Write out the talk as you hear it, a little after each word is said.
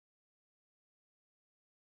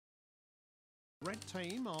Red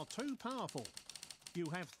team are too powerful. You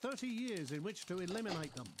have 30 years in which to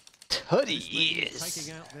eliminate them. 30 years.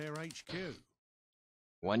 Taking out their HQ.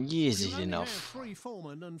 1 year is You only enough. have 3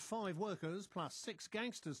 foremen and 5 workers plus 6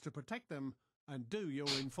 gangsters to protect them and do your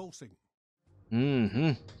enforcing.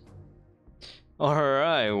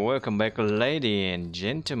 Alright, welcome back, lady and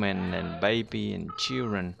gentlemen and baby and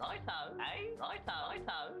children.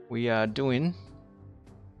 We are doing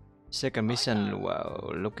second mission.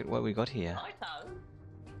 Wow, look at what we got here.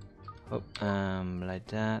 Oh, like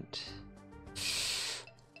that.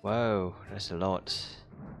 Wow, that's a lot.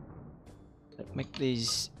 Let's make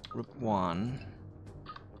these group 1,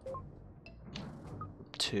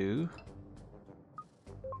 group 2.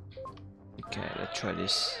 Okay, let's try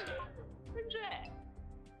this.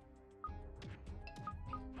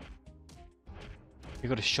 You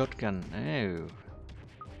got a shotgun. Oh.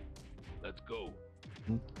 Let's go.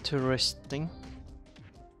 Interesting.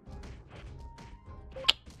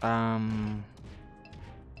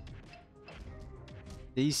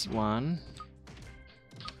 This one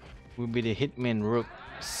will be the hitman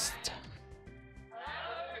rooks.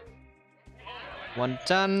 1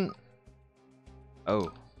 ton.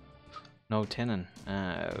 Oh, no tenant.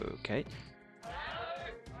 Okay.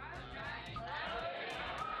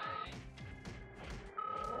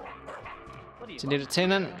 So need a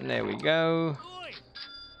tenant. There we go.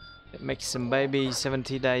 It makes some baby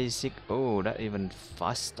 70 days sick. Oh, that even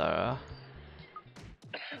faster.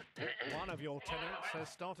 One of your tenants has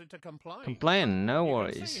started to complain. Complain, no You can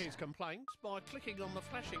worries. see his complaints by clicking on the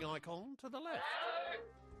flashing icon to the left.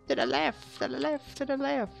 To the left, to the left, to the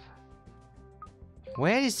left.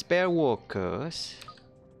 Where is spare workers?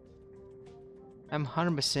 I'm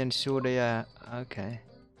 100% sure they are. Okay.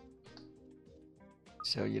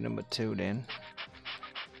 So you're number 2 then.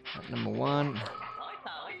 Not number 1.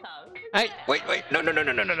 Hey, wait. No.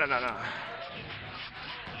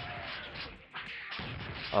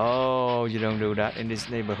 Oh, you don't do that in this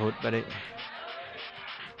neighborhood, buddy.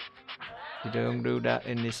 You don't do that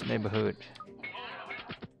in this neighborhood.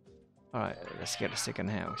 Alright, let's get a second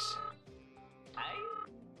house.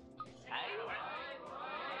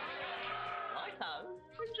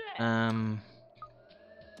 I'm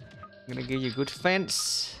gonna give you a good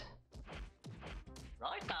fence.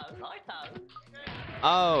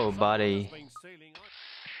 Oh, buddy. One of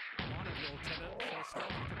your tenants has started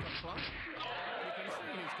to complain. You can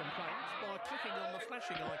see his complaints by clicking on the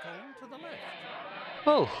flashing icon to the left.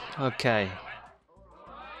 Oh, okay.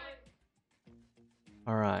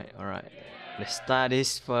 Alright. Let's start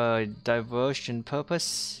this for diversion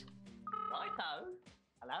purpose.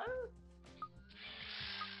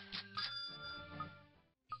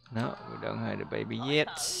 No, we don't have the baby yet.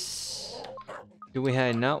 Do we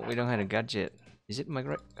have? No, we don't have a gadget. Is it my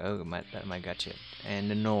oh, that's my gadget.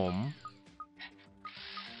 And the gnome.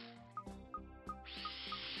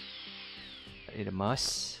 Is it a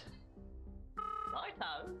mouse?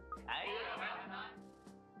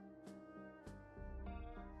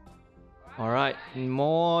 Alright,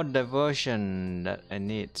 more diversion that I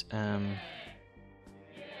need.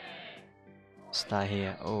 Start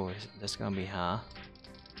here. Oh, that's gonna be hard.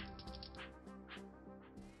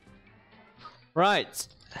 Right.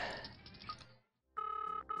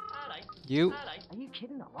 You. Are you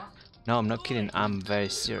kidding or what? No, I'm not kidding. I'm very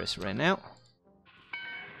serious right now.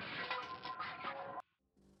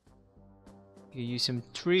 Give you some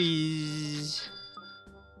trees.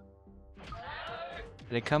 Are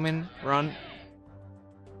they coming? Run.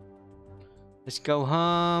 Let's go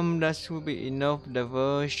home. That will be enough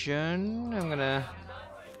diversion. I'm gonna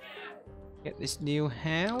get this new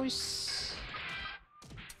house.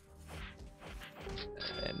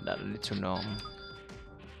 And that little gnome.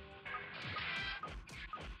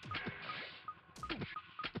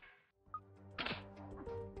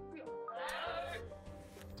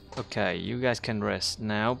 Okay, you guys can rest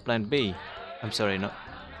now. Plan B. I'm sorry, not.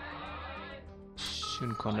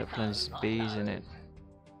 Shouldn't call it plan B, isn't it?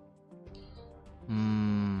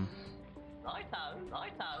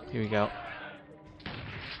 Here we go.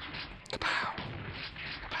 Kapow.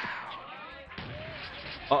 Kapow.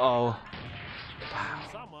 Uh-oh.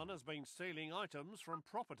 Someone has been stealing items from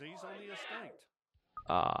properties on the estate.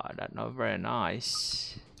 Ah, that's not very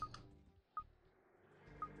nice.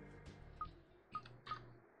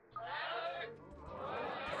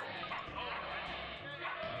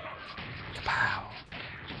 Kapow.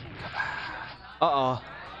 Kapow. Uh-oh.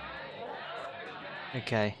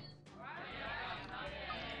 Okay.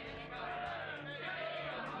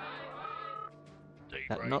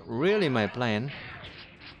 That's not really my plan.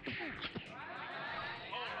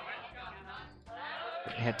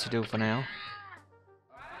 What I had to do for now.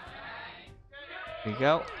 Here we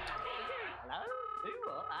go. Hello? Who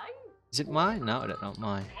are you? Is it mine? No, that's not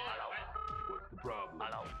mine. What's the problem?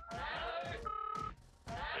 Hello?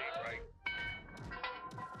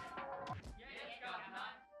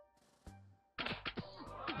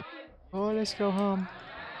 Oh, let's go home.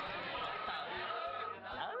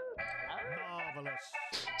 Marvelous.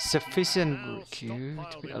 Sufficient Now recruit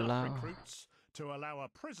stockpiled to enough allow. recruits to allow a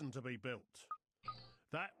prison to be built.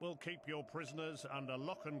 That will keep your prisoners under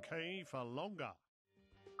lock and key for longer.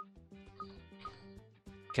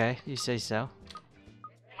 Okay, you say so.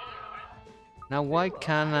 Now, why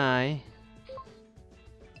can't I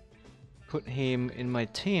put him in my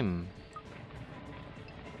team?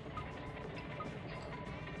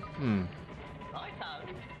 Righto.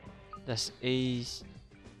 That's easy.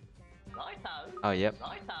 Righto. Oh, yep.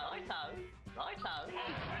 Righto. Righto. Righto.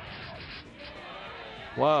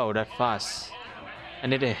 Whoa, that fast. I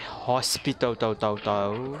need a hospital.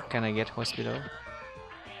 Can I get hospital?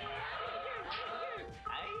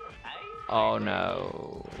 Oh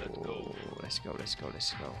no. Let's go. Let's go, let's go,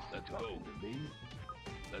 let's go. Let's go.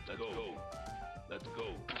 Let's go. Let's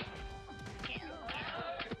go.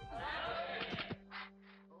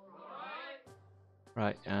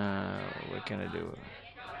 Right, what can I do?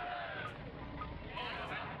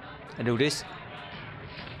 I do this.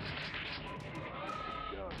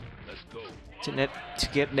 Let's go. To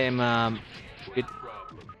get them with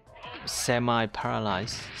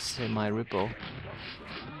semi-paralyzed, semi-ripple,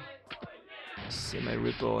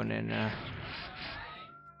 and then I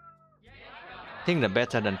think they're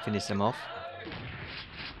better than finish them off.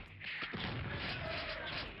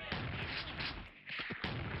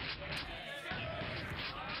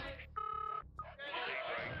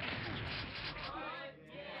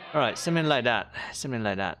 All right, something like that. Something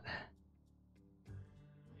like that.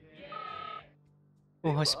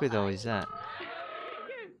 What hospital is that?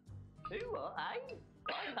 Who are you?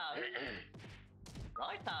 Righto.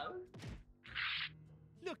 Righto.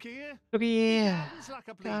 Look here. Look here. Gardens like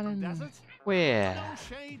a bleeding desert. Where? No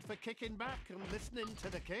shade for kicking back and listening to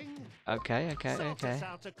the king. Okay, okay, Sort okay. us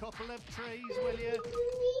out a couple of trees, will you?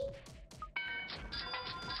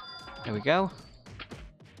 There we go.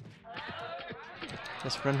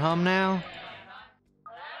 Let's run home now.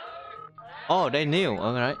 Oh, they knew.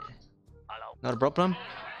 All right. Not a problem.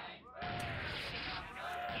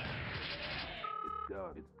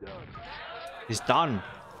 It's done. It's done.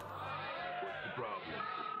 What's the problem?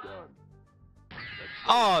 It's done.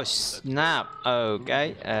 Oh snap.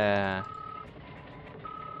 Okay.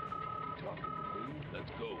 Let's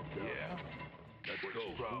go. Yeah. Let's go.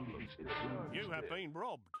 Problem. It's done. You have been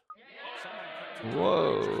robbed. Someone kept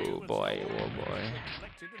Whoa, you and boy. stolen Whoa, what boy. you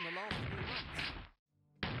collected in the last few months.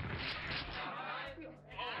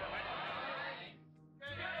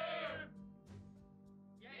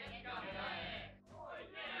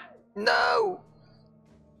 No.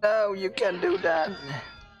 No, you can't do that.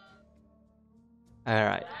 All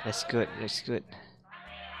right. That's good. That's good.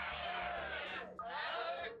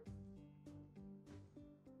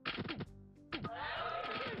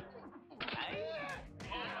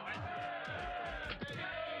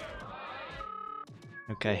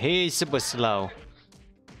 Okay, he's super slow.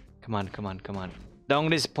 Come on, come on, come on. Don't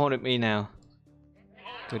disappoint me now.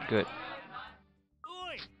 Good, good.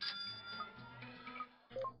 Oi!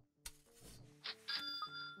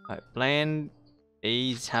 Alright, plan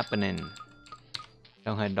is happening.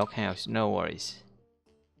 Don't have doghouse, no worries.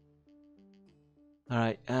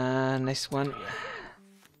 Alright, next one.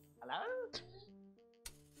 Hello?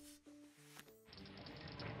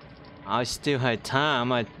 I still have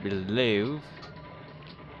time, I believe.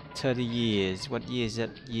 30 years. What year is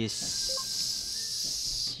that?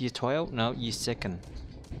 Year 12? No, year 2nd.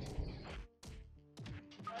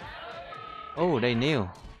 Oh, they knew.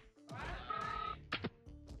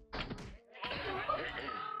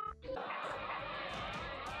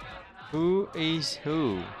 Who is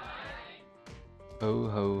who? Ho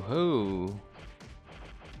ho ho.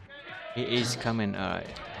 He is coming, alright.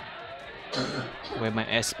 We're my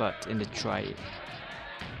expert in the trade.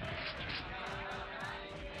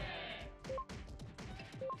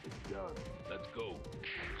 It's done. Let's go.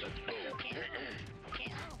 Let's go.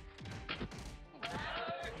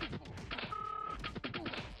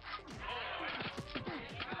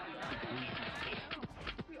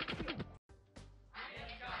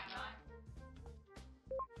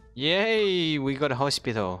 Yay! We got a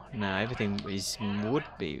hospital. Now everything would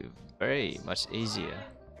be very much easier.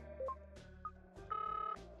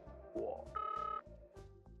 You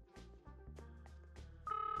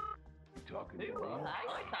talking to Who me? are you?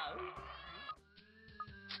 Righto.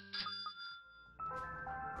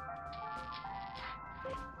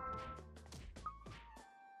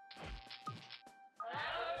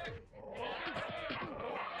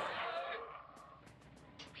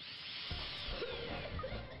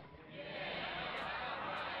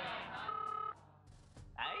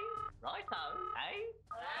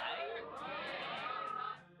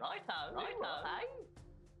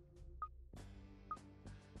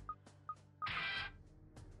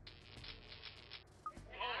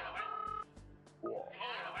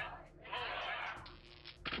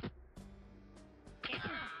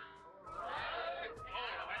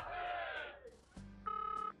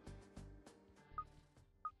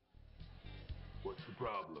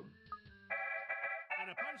 problem? An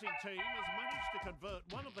opposing team has managed to convert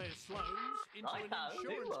one of their slows into an Righto, do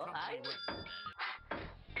insurance what, company eh? rep.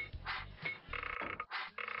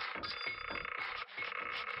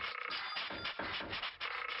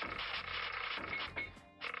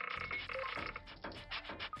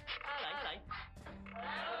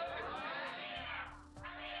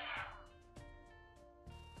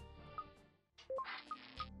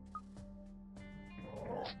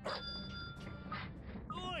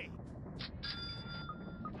 Oi!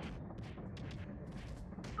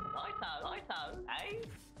 Righto, eh?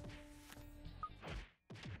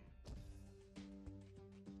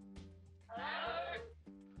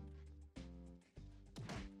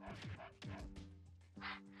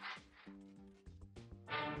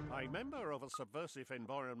 A member of a subversive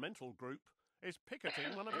environmental group is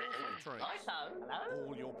picketing one of your factories. Righto, hello?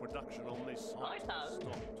 All your production on this site Righto. has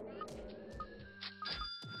stopped.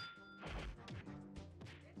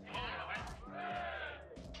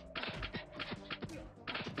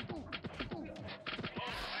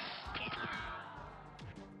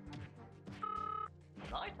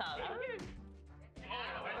 Righto, you.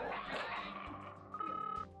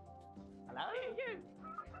 Hello? You.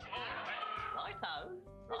 Righto.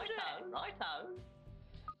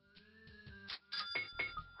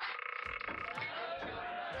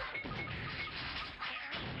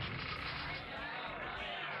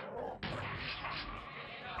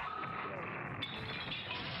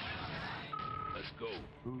 Let's go.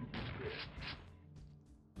 Who's this?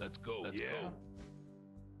 Let's go. Let's go.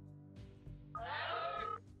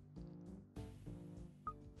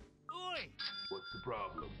 Oi! What's the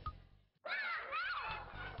problem?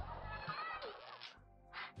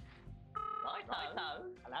 Righto,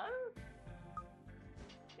 hello?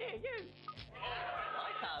 Here, you.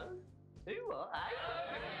 Righto. Do what, eh?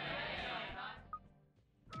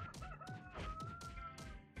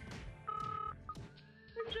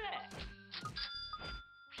 Who's that?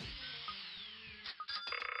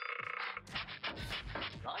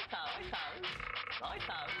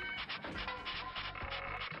 Righto.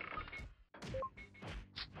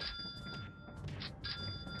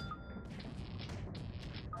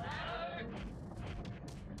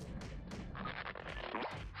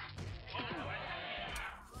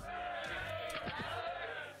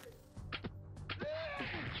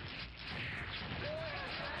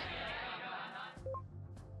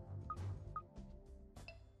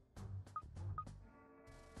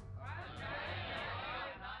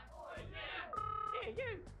 Here,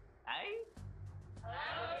 you. Eh?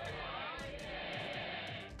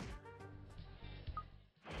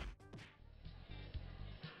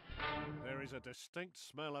 There is a distinct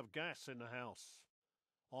smell of gas in the house.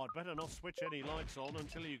 I'd better not switch any lights on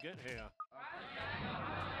until you get here.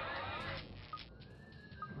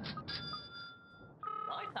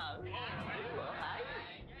 Righto. Do what, eh?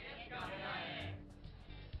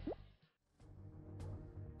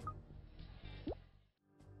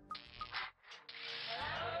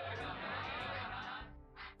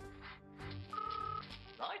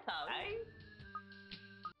 Righto, eh?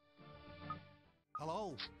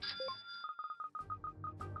 Hello?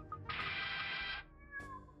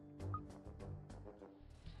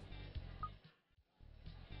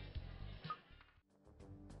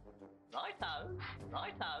 Righto.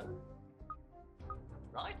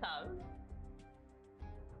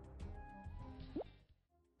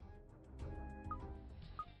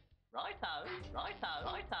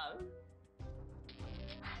 Righto.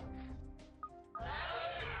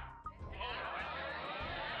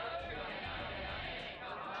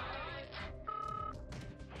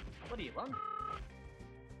 What do you want?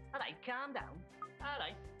 Alright, calm down.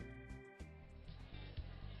 Alright.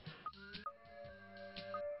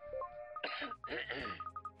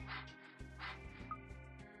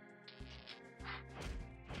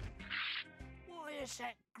 Why has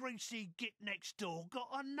that greasy git next door got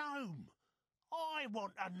a gnome? I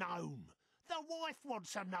want a gnome. The wife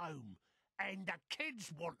wants a gnome. And the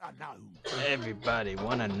kids want a gnome. Everybody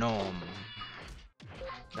want a gnome.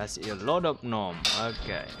 That's a lot of gnome.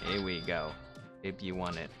 Okay, here we go. If you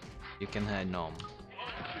want it, you can have gnome.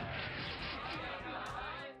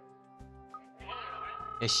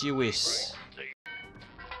 As you wish.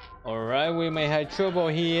 Alright, we may have trouble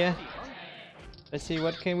here. Let's see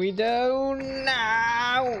what can we do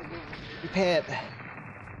now. Pet.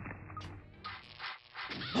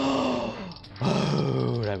 Oh,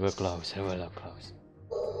 that was close. That was close.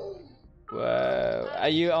 Whoa, are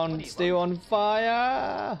you on still on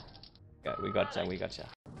fire? Okay, we gotcha.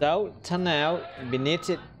 So, turn out beneath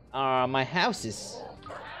it are my houses.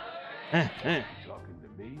 Talking to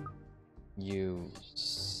me? You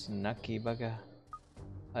snucky bugger.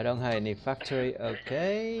 I don't have any factory.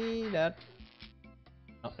 Okay, that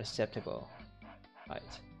not acceptable. Right.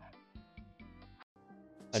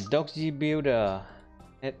 A dodgy builder.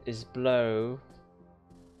 It is blow.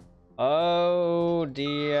 Oh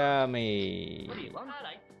dear me. What do you want?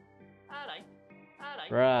 Alright. Alright.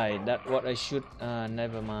 Alright. Right, that's what I should.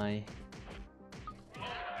 Never mind.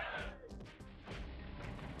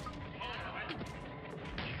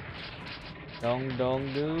 Don't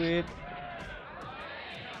do it.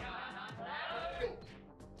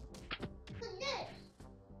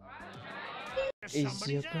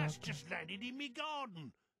 Somebody's ass just landed in me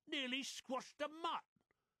garden. Nearly squashed the mutt.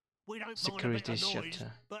 We don't Security mind a bit of noise,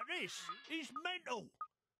 shutter. but this is mental.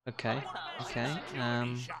 Okay, okay.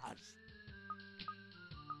 Security shutters.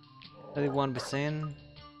 31%.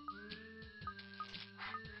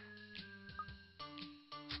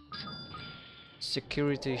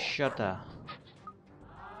 Security shutter.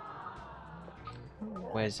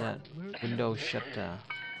 Where's that? Window shutter.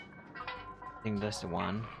 I think that's the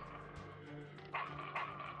one.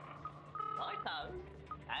 Righto.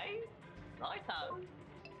 Eh? Righto.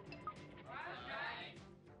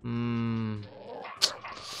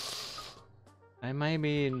 I might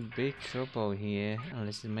be in big trouble here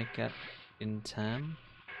unless I make it in time.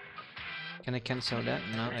 Can I cancel that?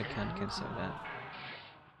 No, I can't cancel that.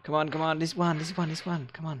 Come on, this one,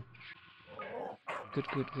 come on. Good.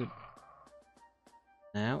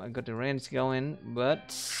 Now I got the range going,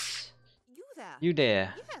 but you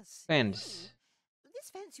there? Yes. Fence. This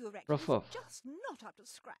fence you erected Rough is up. just not up to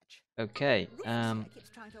scratch. Okay. This keeps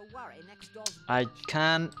trying to worry next door's I neighbour.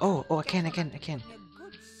 can. Oh, I can. Putting a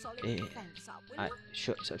good solid Eh, fence up, will you?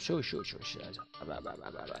 Sure.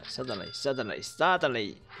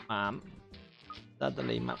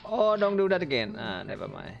 Suddenly, mom. Oh, don't do that again. Never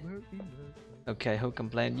mind. Okay, who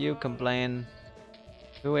complained? You complain.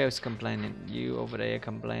 Who else complaining? You over there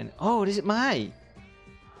complain. Oh, this is my.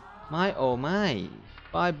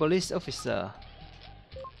 By police officer.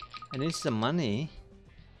 I need some money.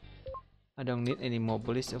 I don't need any more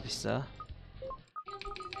police officer.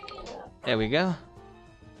 There we go.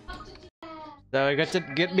 So I got to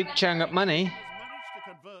get big chunk of money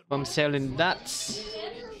from selling that.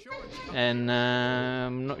 And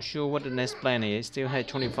I'm not sure what the next plan is. Still had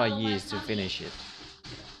 25 years to finish it.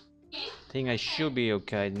 Think I should be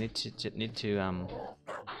okay. Need to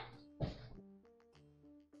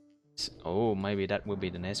oh, maybe that will be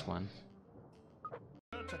the next one.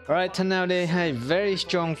 Alright, so now they have very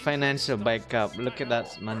strong financial backup. Look at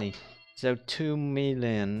that money. So 2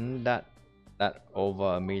 million. That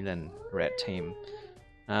over a million red team.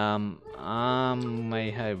 I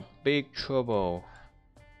may have big trouble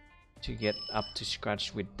to get up to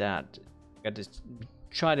scratch with that. Got to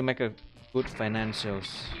try to make a good financials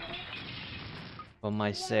for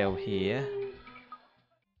myself here.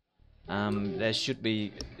 There should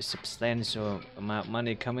be substantial amount of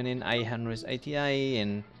money coming in, 888,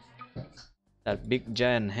 and that big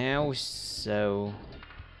giant house. So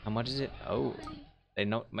how much is it? Oh, they're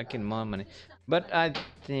not making more money. But I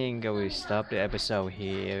think I will stop the episode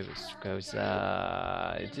here because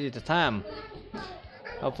it is the time.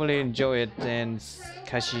 Hopefully enjoy it and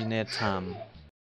catch you next time.